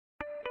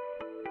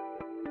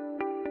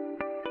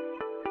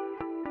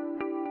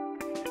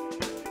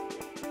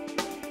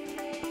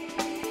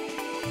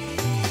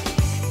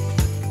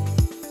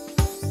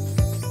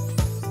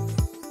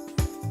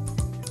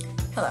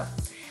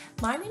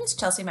My name is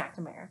Chelsea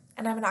McNamara,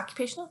 and I'm an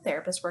occupational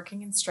therapist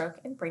working in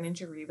stroke and brain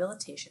injury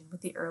rehabilitation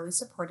with the Early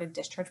Supported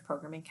Discharge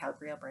program in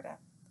Calgary, Alberta.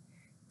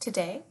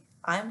 Today,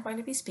 I'm going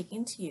to be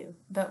speaking to you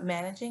about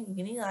managing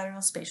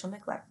unilateral spatial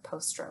neglect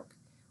post-stroke,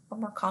 or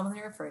more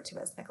commonly referred to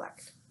as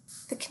neglect.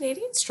 The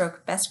Canadian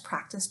Stroke Best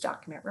Practice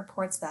document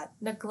reports that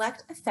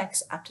neglect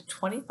affects up to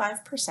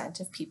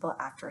 25% of people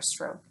after a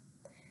stroke.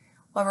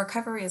 While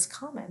recovery is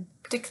common,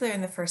 particularly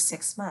in the first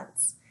 6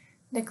 months,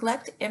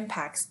 neglect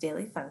impacts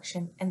daily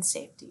function and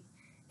safety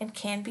and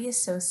can be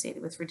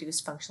associated with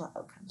reduced functional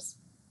outcomes.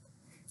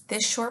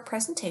 This short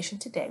presentation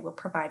today will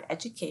provide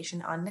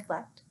education on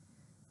neglect,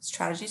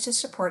 strategies to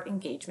support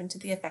engagement to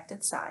the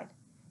affected side,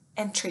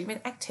 and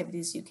treatment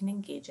activities you can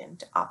engage in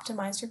to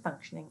optimize your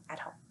functioning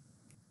at home.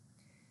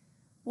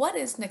 What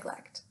is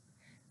neglect?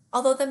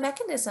 Although the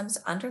mechanisms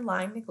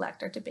underlying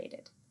neglect are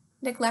debated,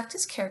 neglect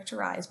is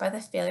characterized by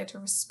the failure to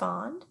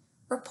respond,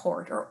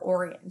 report, or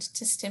orient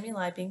to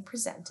stimuli being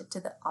presented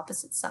to the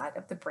opposite side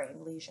of the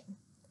brain lesion.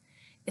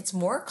 It's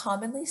more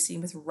commonly seen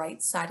with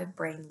right-sided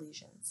brain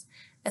lesions,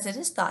 as it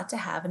is thought to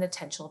have an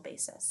attentional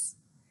basis.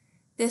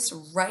 This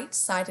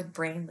right-sided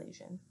brain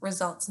lesion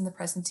results in the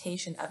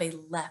presentation of a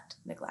left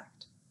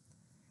neglect.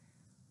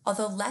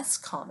 Although less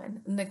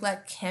common,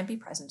 neglect can be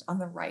present on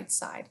the right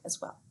side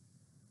as well.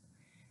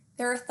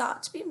 There are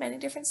thought to be many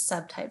different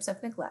subtypes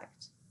of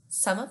neglect,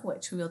 some of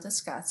which we will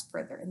discuss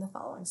further in the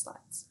following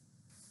slides.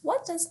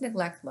 What does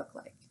neglect look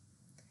like?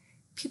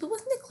 People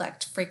with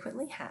neglect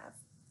frequently have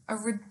a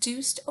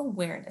reduced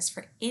awareness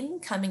for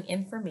incoming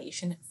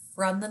information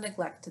from the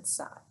neglected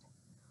side,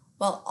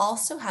 while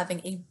also having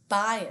a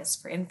bias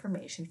for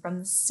information from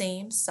the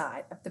same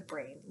side of the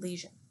brain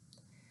lesion.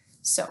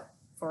 So,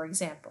 for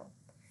example,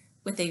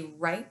 with a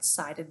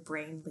right-sided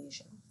brain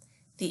lesion,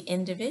 the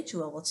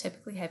individual will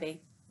typically have a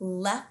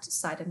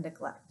left-sided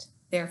neglect.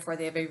 Therefore,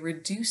 they have a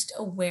reduced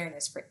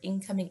awareness for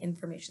incoming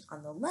information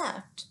on the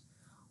left,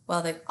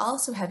 while they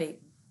also have a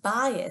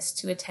bias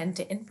to attend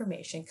to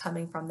information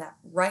coming from that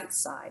right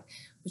side,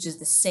 which is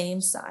the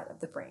same side of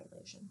the brain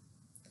lesion.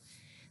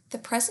 The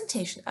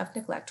presentation of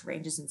neglect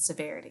ranges in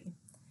severity.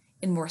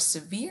 In more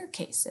severe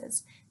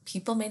cases,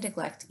 people may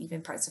neglect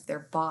even parts of their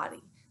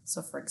body.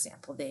 So, for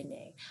example, they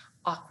may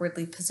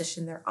awkwardly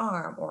position their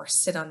arm or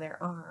sit on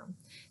their arm.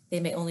 They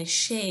may only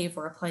shave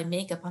or apply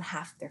makeup on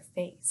half their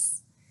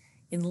face.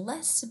 In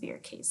less severe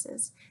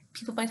cases,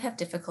 people might have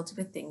difficulty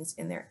with things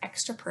in their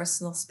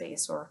extrapersonal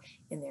space or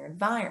in their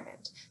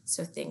environment,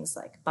 so things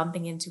like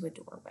bumping into a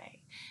doorway.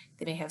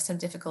 They may have some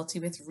difficulty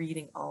with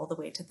reading all the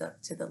way to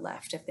the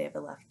left if they have a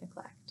left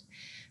neglect.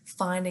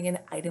 Finding an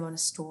item on a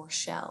store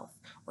shelf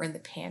or in the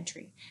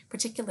pantry,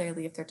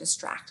 particularly if they're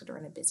distracted or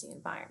in a busy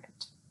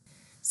environment.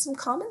 Some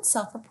common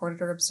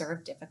self-reported or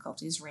observed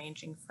difficulties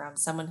ranging from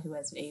someone who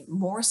has a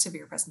more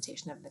severe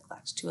presentation of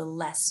neglect to a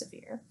less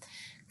severe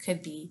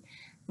could be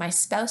my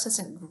spouse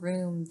doesn't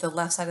groom the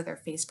left side of their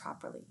face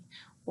properly,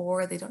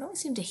 or they don't always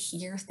seem to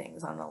hear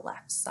things on the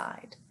left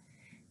side.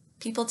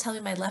 People tell me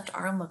my left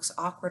arm looks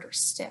awkward or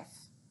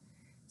stiff.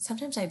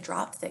 Sometimes I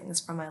drop things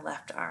from my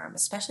left arm,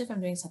 especially if I'm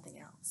doing something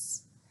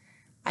else.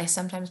 I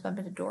sometimes bump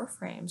into door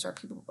frames or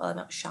people while I'm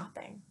out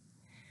shopping.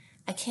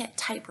 I can't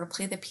type or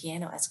play the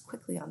piano as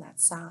quickly on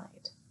that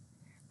side.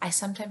 I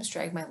sometimes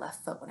drag my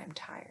left foot when I'm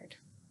tired.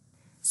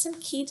 Some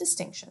key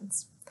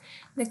distinctions.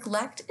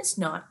 Neglect is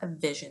not a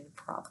vision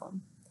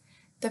problem.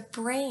 The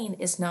brain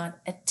is not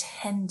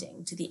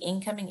attending to the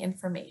incoming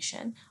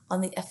information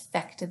on the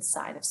affected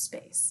side of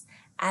space,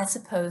 as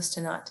opposed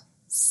to not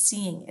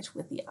seeing it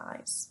with the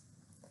eyes.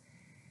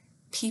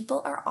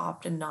 People are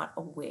often not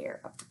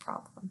aware of the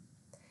problem.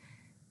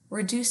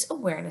 Reduced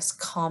awareness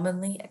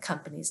commonly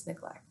accompanies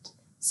neglect,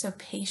 so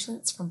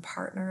patience from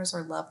partners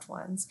or loved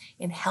ones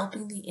in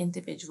helping the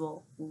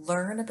individual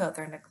learn about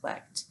their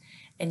neglect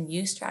and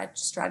use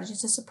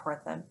strategies to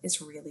support them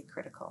is really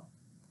critical.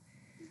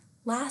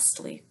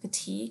 Lastly,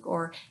 fatigue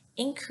or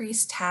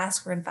increased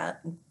task or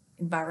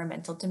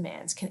environmental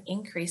demands can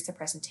increase the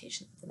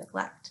presentation of the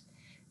neglect.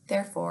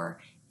 Therefore,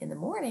 in the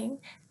morning,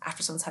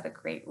 after someone's had a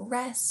great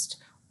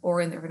rest,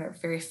 or in a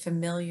very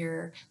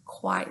familiar,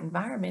 quiet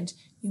environment,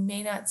 you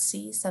may not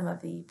see some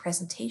of the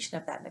presentation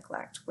of that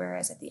neglect,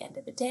 whereas at the end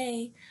of the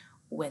day,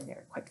 when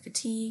they're quite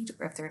fatigued,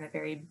 or if they're in a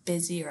very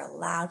busy or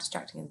loud,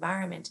 distracting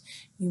environment,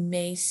 you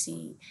may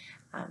see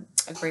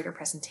a greater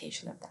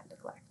presentation of that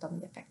neglect on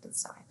the affected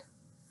side.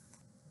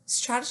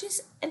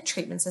 Strategies and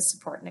treatments that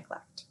support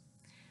neglect.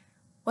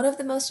 One of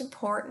the most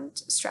important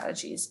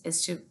strategies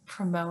is to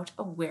promote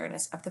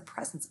awareness of the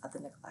presence of the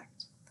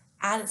neglect.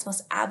 At its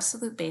most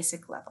absolute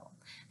basic level,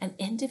 an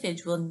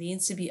individual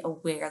needs to be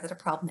aware that a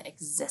problem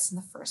exists in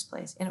the first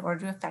place in order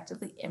to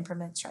effectively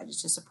implement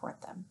strategies to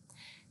support them.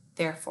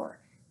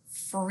 Therefore,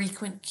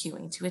 frequent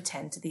cueing to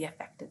attend to the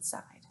affected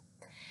side.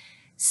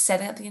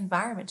 Setting up the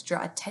environment to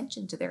draw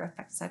attention to their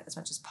affected side as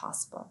much as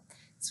possible.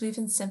 So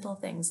even simple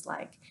things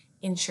like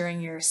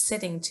ensuring you're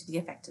sitting to the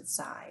affected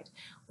side.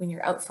 When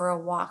you're out for a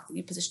walk, that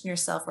you position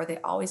yourself where they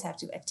always have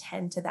to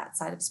attend to that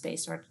side of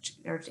space in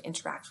order to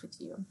interact with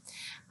you.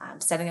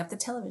 Setting up the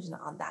television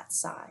on that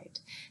side.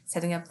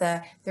 Setting up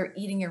their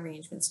eating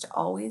arrangements to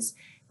always,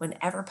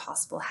 whenever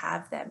possible,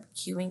 have them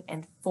queuing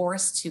and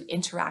forced to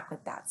interact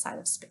with that side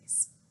of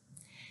space.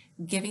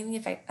 Giving the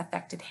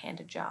affected hand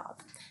a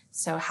job.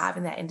 So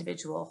having that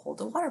individual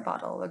hold a water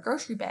bottle, a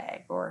grocery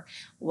bag, or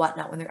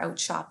whatnot when they're out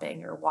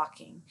shopping or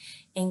walking.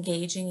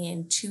 Engaging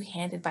in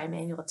two-handed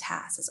bimanual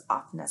tasks as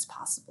often as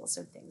possible.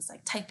 So things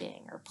like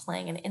typing or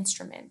playing an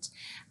instrument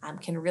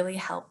can really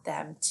help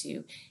them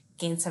to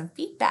gain some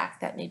feedback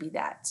that maybe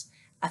that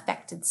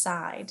affected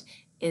side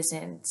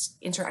isn't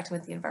interacting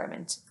with the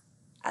environment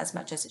as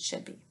much as it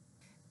should be.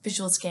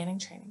 Visual scanning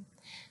training.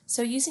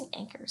 So using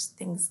anchors,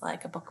 things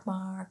like a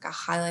bookmark, a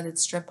highlighted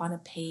strip on a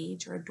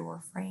page or a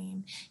door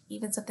frame,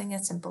 even something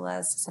as simple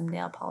as some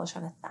nail polish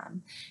on a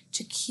thumb,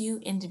 to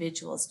cue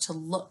individuals to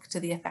look to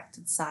the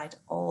affected side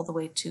all the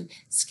way to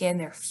scan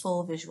their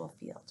full visual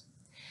field.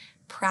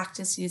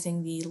 Practice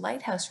using the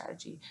lighthouse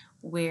strategy,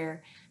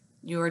 where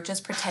you're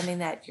just pretending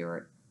that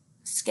you're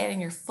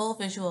scanning your full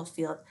visual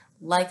field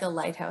like a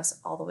lighthouse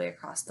all the way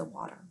across the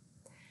water.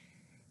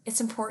 It's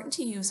important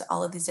to use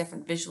all of these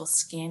different visual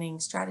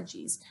scanning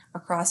strategies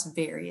across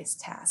various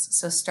tasks.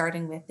 So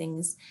starting with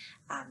things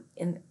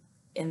in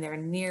their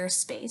near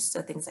space,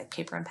 so things like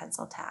paper and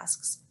pencil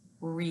tasks,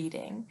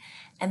 reading,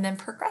 and then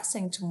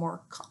progressing to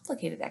more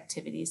complicated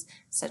activities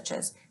such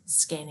as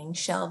scanning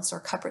shelves or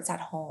cupboards at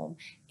home,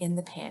 in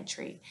the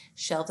pantry,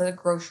 shelves at a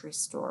grocery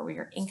store, where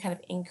you're kind of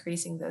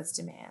increasing those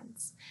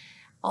demands.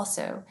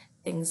 Also,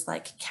 things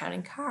like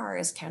counting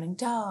cars, counting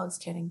dogs,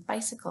 counting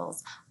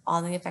bicycles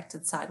on the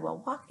affected side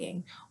while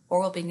walking or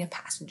while being a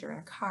passenger in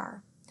a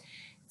car.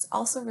 It's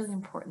also really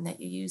important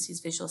that you use these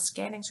visual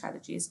scanning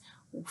strategies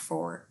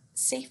for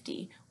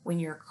safety when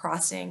you're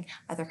crossing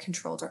either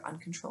controlled or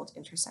uncontrolled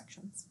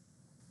intersections.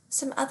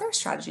 Some other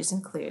strategies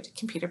include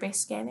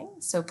computer-based scanning,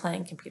 so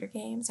playing computer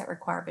games that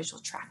require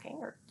visual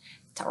tracking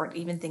or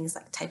even things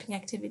like typing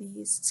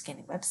activities,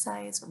 scanning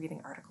websites, or reading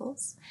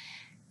articles.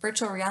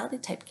 Virtual reality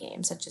type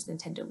games such as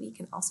Nintendo Wii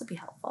can also be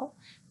helpful,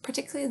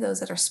 particularly those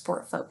that are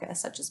sport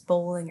focused such as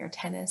bowling or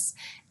tennis,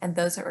 and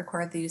those that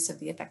require the use of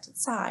the affected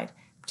side,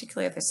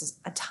 particularly if there's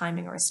a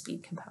timing or a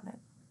speed component.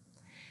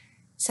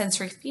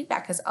 Sensory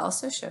feedback has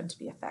also shown to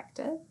be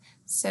effective,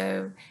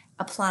 so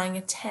applying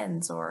a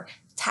TENS or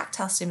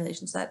tactile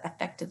stimulation to that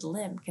affected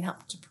limb can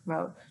help to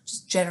promote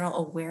just general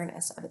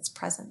awareness of its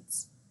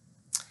presence.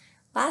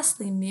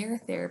 Lastly, mirror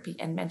therapy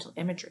and mental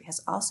imagery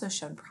has also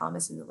shown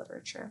promise in the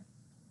literature.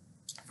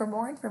 For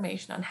more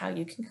information on how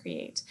you can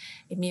create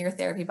a mirror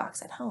therapy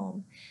box at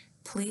home,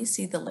 please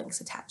see the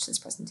links attached to this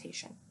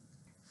presentation.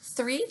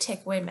 3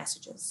 takeaway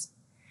messages.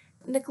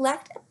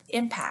 Neglect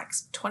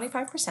impacts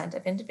 25%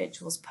 of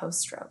individuals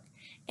post-stroke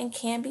and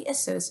can be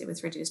associated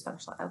with reduced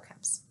functional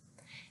outcomes.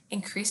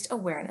 Increased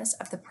awareness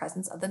of the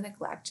presence of the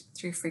neglect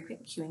through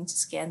frequent cueing to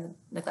scan the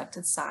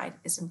neglected side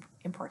is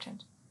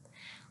important.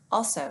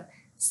 Also,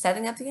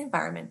 setting up the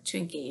environment to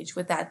engage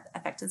with that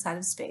affected side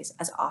of space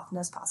as often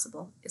as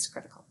possible is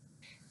critical.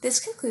 This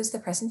concludes the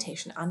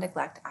presentation on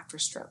neglect after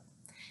stroke.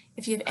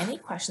 If you have any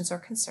questions or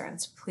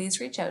concerns, please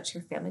reach out to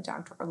your family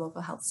doctor or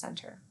local health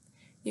center.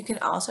 You can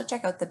also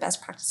check out the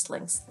best practice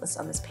links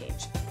listed on this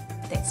page.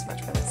 Thanks so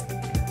much for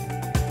listening.